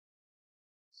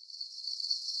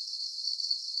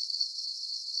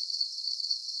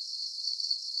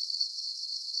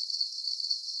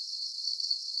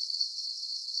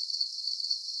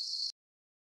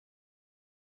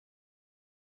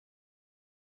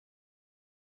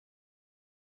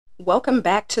Welcome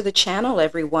back to the channel,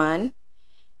 everyone.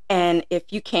 And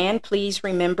if you can, please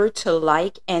remember to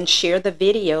like and share the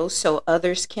video so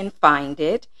others can find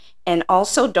it. And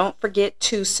also don't forget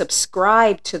to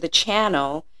subscribe to the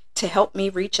channel to help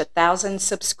me reach 1,000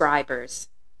 subscribers.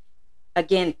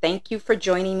 Again, thank you for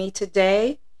joining me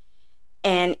today.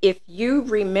 And if you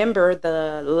remember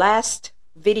the last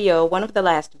video, one of the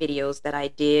last videos that I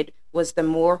did was the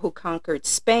Moor who conquered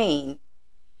Spain.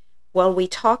 Well, we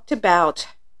talked about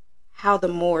how the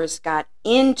Moors got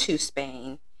into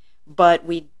Spain, but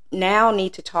we now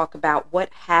need to talk about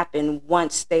what happened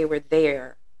once they were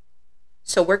there.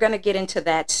 So we're going to get into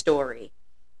that story.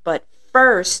 But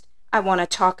first, I want to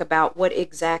talk about what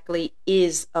exactly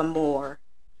is a Moor.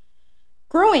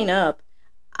 Growing up,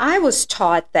 I was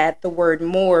taught that the word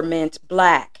Moor meant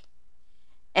black,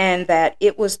 and that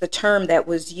it was the term that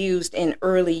was used in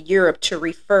early Europe to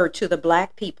refer to the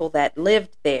black people that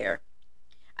lived there.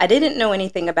 I didn't know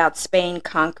anything about Spain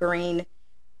conquering,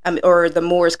 or the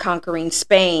Moors conquering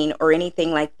Spain or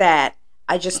anything like that.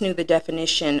 I just knew the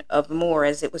definition of Moor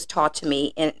as it was taught to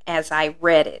me and as I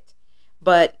read it.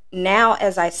 But now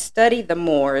as I study the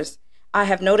Moors, I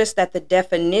have noticed that the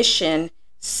definition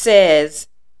says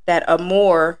that a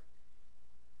Moor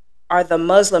are the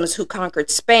Muslims who conquered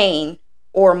Spain,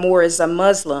 or Moor is a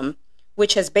Muslim,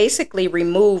 which has basically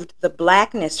removed the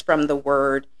blackness from the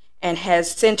word and has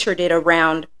centered it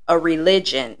around a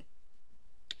religion.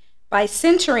 By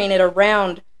centering it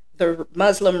around the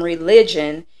Muslim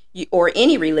religion, or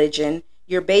any religion,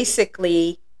 you're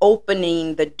basically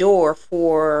opening the door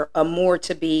for a Moor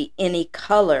to be any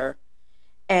color.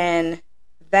 And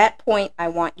that point I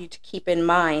want you to keep in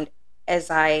mind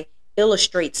as I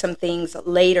illustrate some things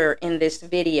later in this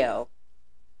video.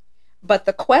 But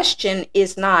the question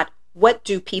is not, what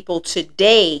do people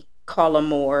today call a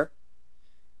Moor?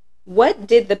 What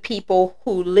did the people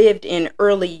who lived in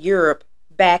early Europe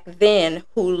back then,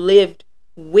 who lived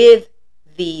with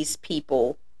these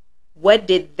people, what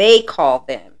did they call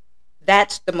them?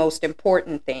 That's the most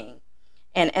important thing.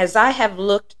 And as I have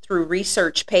looked through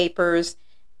research papers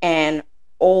and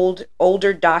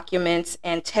older documents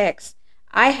and texts,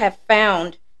 I have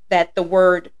found that the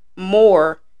word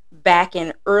Moor back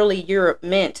in early Europe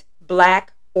meant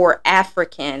black or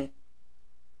African,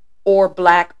 or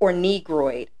black or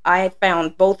Negroid. I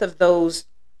found both of those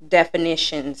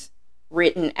definitions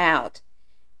written out.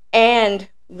 And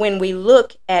when we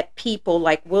look at people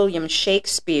like William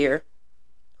Shakespeare,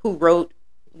 who wrote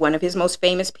one of his most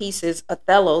famous pieces,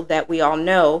 Othello, that we all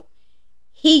know,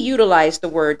 he utilized the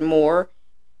word Moor,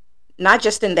 not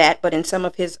just in that, but in some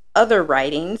of his other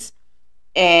writings.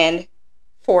 And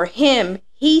for him,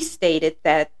 he stated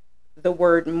that the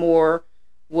word Moor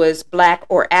was black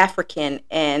or African,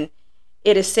 and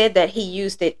it is said that he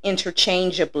used it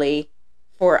interchangeably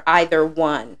for either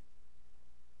one.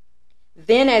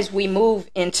 Then as we move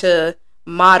into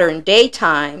modern day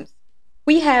times,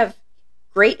 we have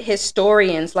great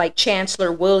historians like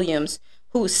Chancellor Williams,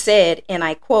 who said, and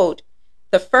I quote,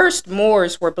 "The first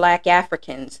Moors were black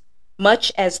Africans, much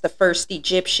as the first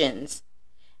Egyptians."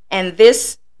 And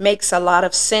this makes a lot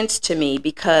of sense to me,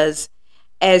 because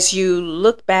as you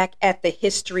look back at the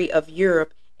history of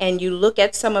Europe and you look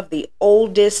at some of the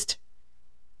oldest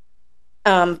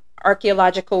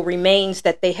archaeological remains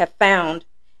that they have found,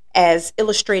 as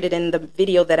illustrated in the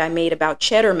video that I made about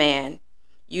Cheddar Man,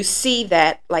 you see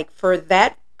that, like, for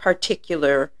that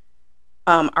particular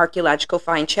archaeological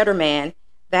find, Cheddar Man,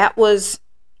 that was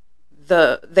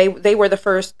they were the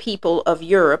first people of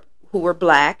Europe who were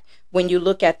black. When you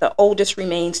look at the oldest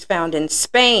remains found in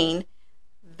Spain,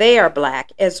 they are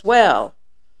black as well.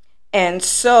 And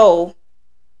so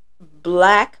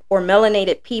black or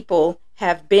melanated people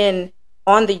have been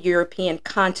on the European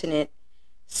continent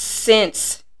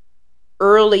since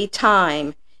early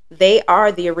time. They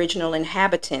are the original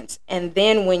inhabitants. And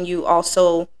then when you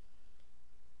also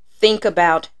think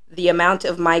about the amount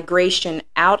of migration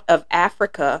out of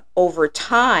Africa over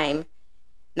time,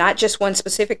 not just one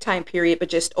specific time period, but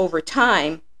just over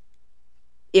time,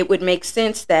 it would make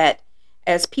sense that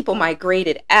as people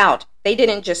migrated out, they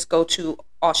didn't just go to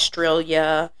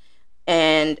Australia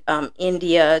and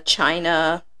India,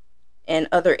 China, and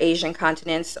other Asian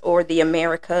continents, or the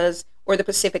Americas, or the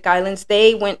Pacific Islands.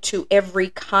 They went to every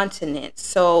continent.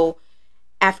 So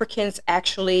Africans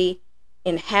actually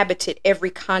inhabited every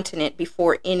continent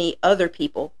before any other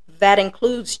people. That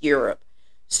includes Europe.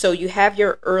 So you have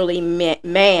your early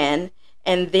man,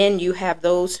 and then you have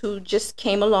those who just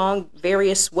came along,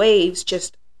 various waves,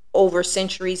 just over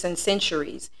centuries and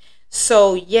centuries.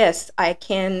 So yes, I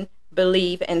can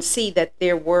believe and see that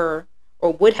there were,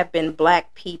 or would have been,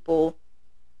 black people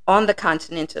on the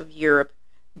continent of Europe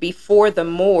before the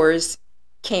Moors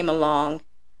came along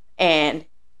and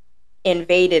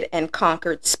invaded and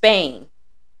conquered Spain.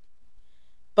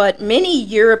 But many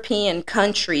European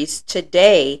countries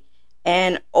today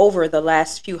and over the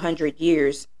last few hundred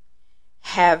years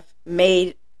have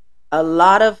made a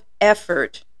lot of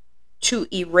effort to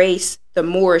erase the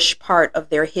Moorish part of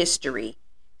their history,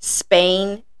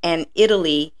 Spain and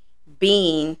Italy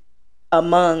being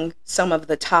among some of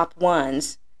the top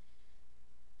ones.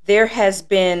 There has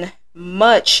been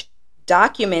much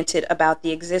documented about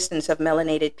the existence of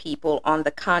melanated people on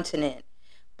the continent,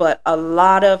 but a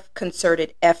lot of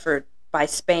concerted effort by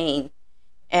Spain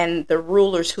and the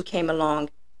rulers who came along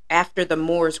after the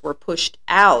Moors were pushed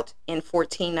out in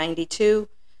 1492.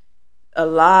 A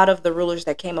lot of the rulers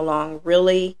that came along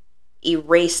really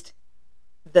erased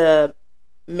the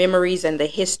memories and the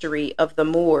history of the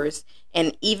Moors.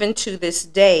 And even to this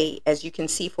day, as you can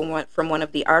see from one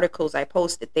of the articles I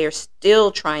posted, they're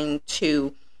still trying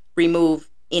to remove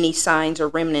any signs or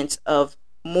remnants of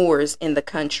Moors in the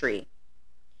country.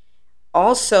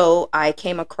 Also, I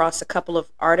came across a couple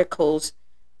of articles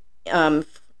in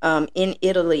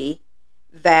Italy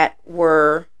that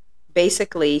were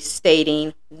basically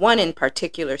stating, one in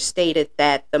particular stated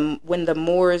that when the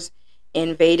Moors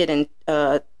invaded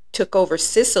and took over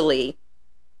Sicily,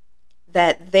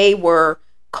 that they were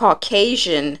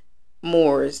Caucasian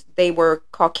Moors, they were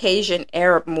Caucasian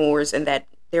Arab Moors, and that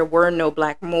there were no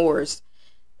black Moors,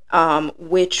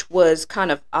 which was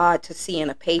kind of odd to see in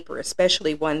a paper,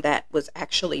 especially one that was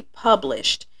actually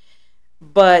published.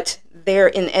 But they're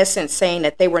in essence saying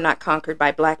that they were not conquered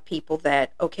by black people,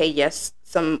 that, okay, yes,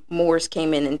 some Moors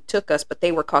came in and took us, but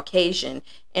they were Caucasian.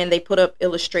 And they put up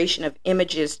illustration of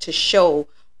images to show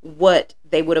what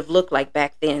they would have looked like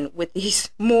back then with these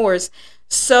Moors.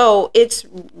 So it's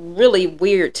really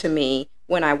weird to me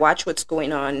when I watch what's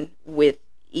going on with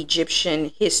Egyptian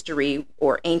history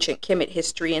or ancient Kemet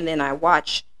history, and then I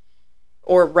watch,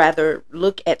 or rather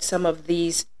look at some of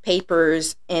these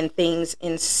papers and things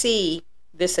and see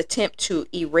this attempt to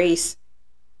erase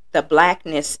the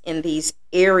blackness in these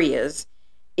areas.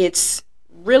 It's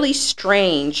really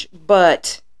strange,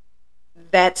 but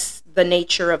that's the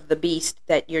nature of the beast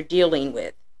that you're dealing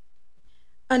with.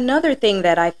 Another thing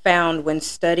that I found when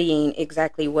studying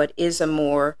exactly what is a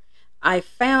Moor, I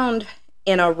found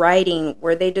in a writing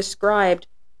where they described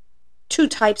two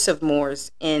types of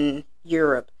Moors in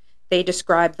Europe. They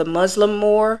described the Muslim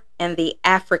Moor and the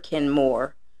African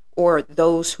Moor, or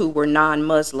those who were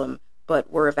non-Muslim but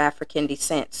were of African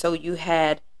descent. So you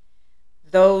had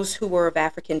those who were of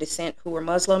African descent who were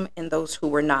Muslim and those who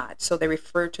were not. So they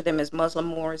referred to them as Muslim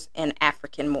Moors and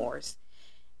African Moors.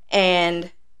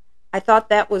 And I thought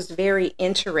that was very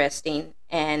interesting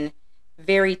and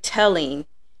very telling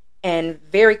and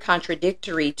very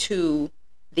contradictory to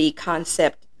the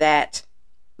concept that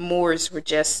Moors were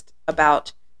just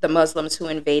about the Muslims who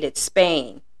invaded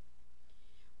Spain.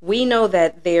 We know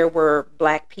that there were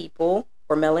black people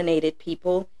or melanated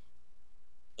people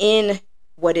in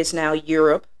what is now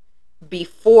Europe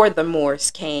before the Moors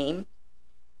came.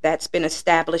 That's been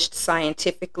established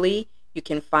scientifically. You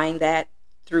can find that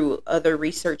through other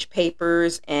research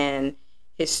papers and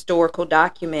historical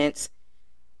documents.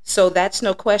 So that's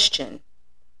no question.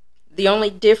 The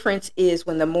only difference is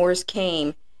when the Moors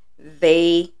came,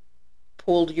 they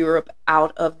pulled Europe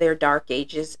out of their dark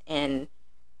ages and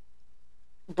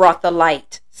brought the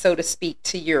light, so to speak,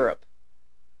 to Europe.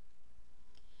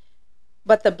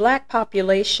 But the black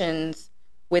populations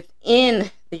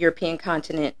within the European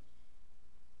continent,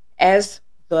 as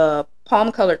the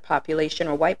palm-colored population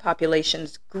or white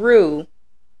populations grew,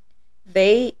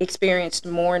 they experienced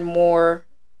more and more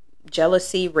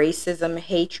jealousy, racism,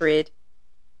 hatred,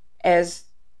 as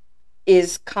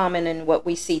is common in what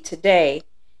we see today.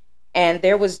 And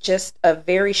there was just a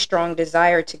very strong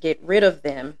desire to get rid of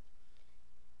them.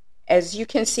 As you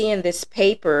can see in this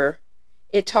paper,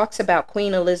 it talks about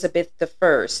Queen Elizabeth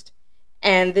I.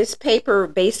 And this paper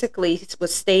basically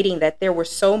was stating that there were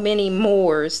so many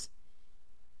Moors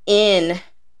in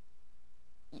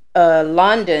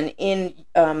London, in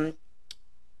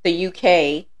the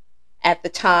UK at the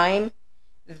time,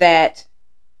 that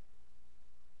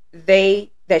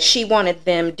she wanted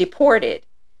them deported.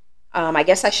 I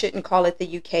guess I shouldn't call it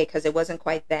the UK because it wasn't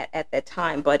quite that at that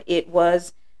time, but it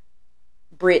was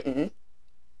Britain.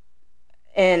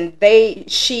 And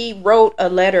she wrote a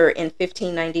letter in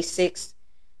 1596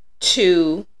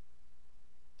 to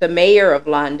the mayor of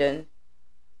London,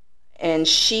 and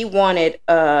she wanted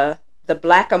the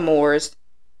blackamoors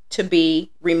to be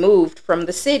removed from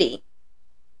the city,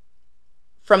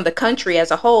 from the country as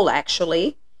a whole,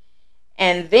 actually.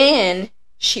 And then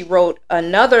she wrote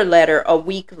another letter a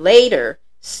week later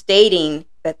stating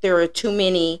that there are too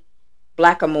many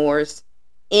blackamoors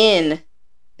in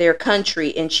their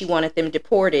country and she wanted them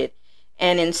deported.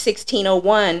 And in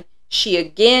 1601, she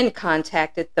again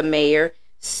contacted the mayor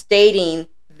stating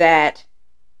that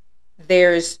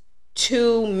there's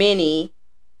too many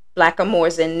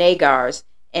blackamoors and Nagars.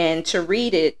 And to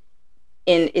read it,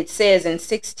 it says in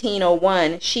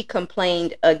 1601, she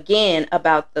complained again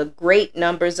about the great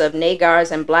numbers of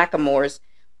Nagars and blackamoors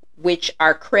which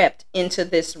are crept into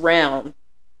this realm.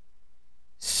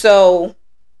 So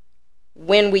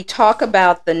when we talk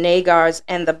about the Nagars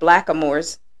and the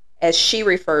blackamoors, as she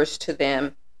refers to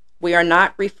them, we are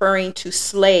not referring to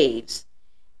slaves.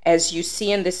 As you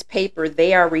see in this paper,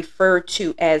 they are referred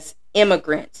to as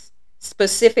immigrants,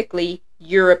 specifically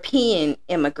European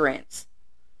immigrants.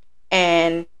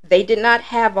 And they did not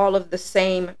have all of the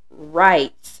same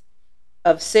rights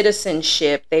of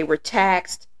citizenship. They were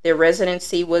taxed. Their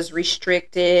residency was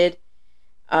restricted.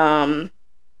 They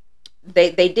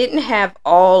didn't have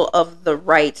all of the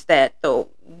rights that the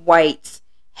whites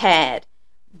had,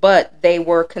 but they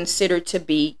were considered to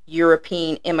be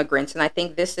European immigrants. And I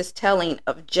think this is telling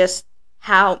of just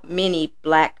how many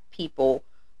black people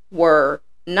were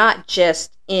not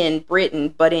just in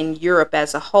Britain, but in Europe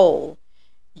as a whole.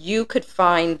 You could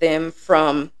find them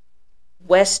from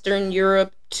Western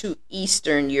Europe to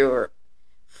Eastern Europe,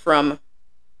 from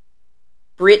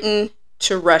Britain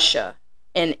to Russia,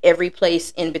 and every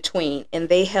place in between. And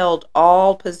they held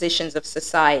all positions of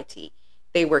society.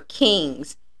 They were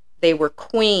kings, they were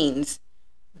queens,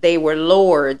 they were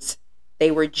lords,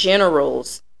 they were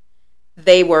generals,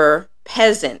 they were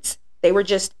peasants. They were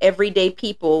just everyday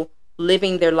people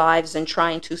living their lives and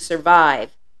trying to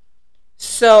survive.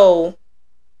 So,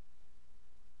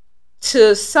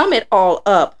 to sum it all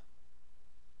up,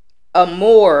 a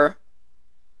Moor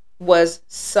was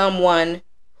someone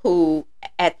who,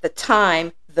 at the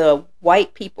time, the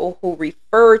white people who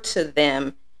referred to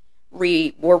them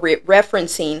were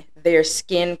referencing their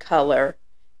skin color,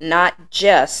 not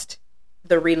just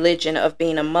the religion of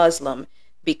being a Muslim,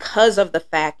 because of the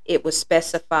fact it was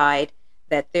specified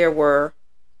that there were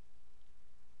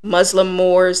Muslim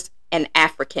Moors and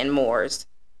African Moors.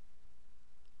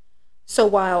 So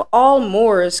while all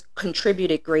Moors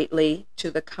contributed greatly to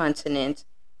the continent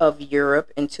of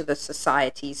Europe and to the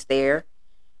societies there,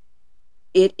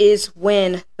 it is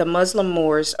when the Muslim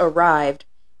Moors arrived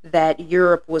that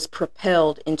Europe was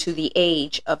propelled into the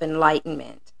age of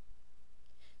enlightenment.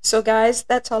 So guys,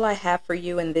 that's all I have for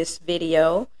you in this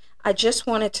video. I just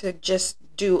wanted to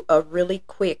do a really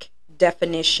quick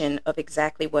definition of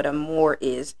exactly what a Moor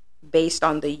is based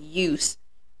on the use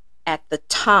at the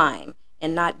time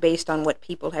and not based on what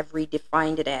people have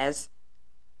redefined it as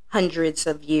hundreds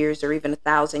of years or even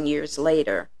 1,000 years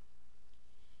later.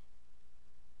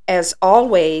 As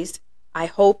always, I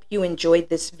hope you enjoyed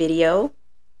this video.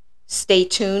 Stay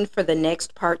tuned for the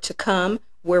next part to come,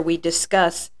 where we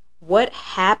discuss what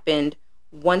happened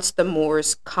once the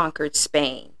Moors conquered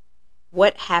Spain.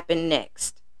 What happened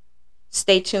next?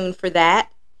 Stay tuned for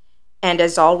that. And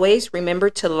as always, remember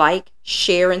to like,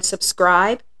 share, and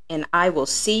subscribe, and I will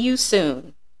see you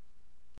soon.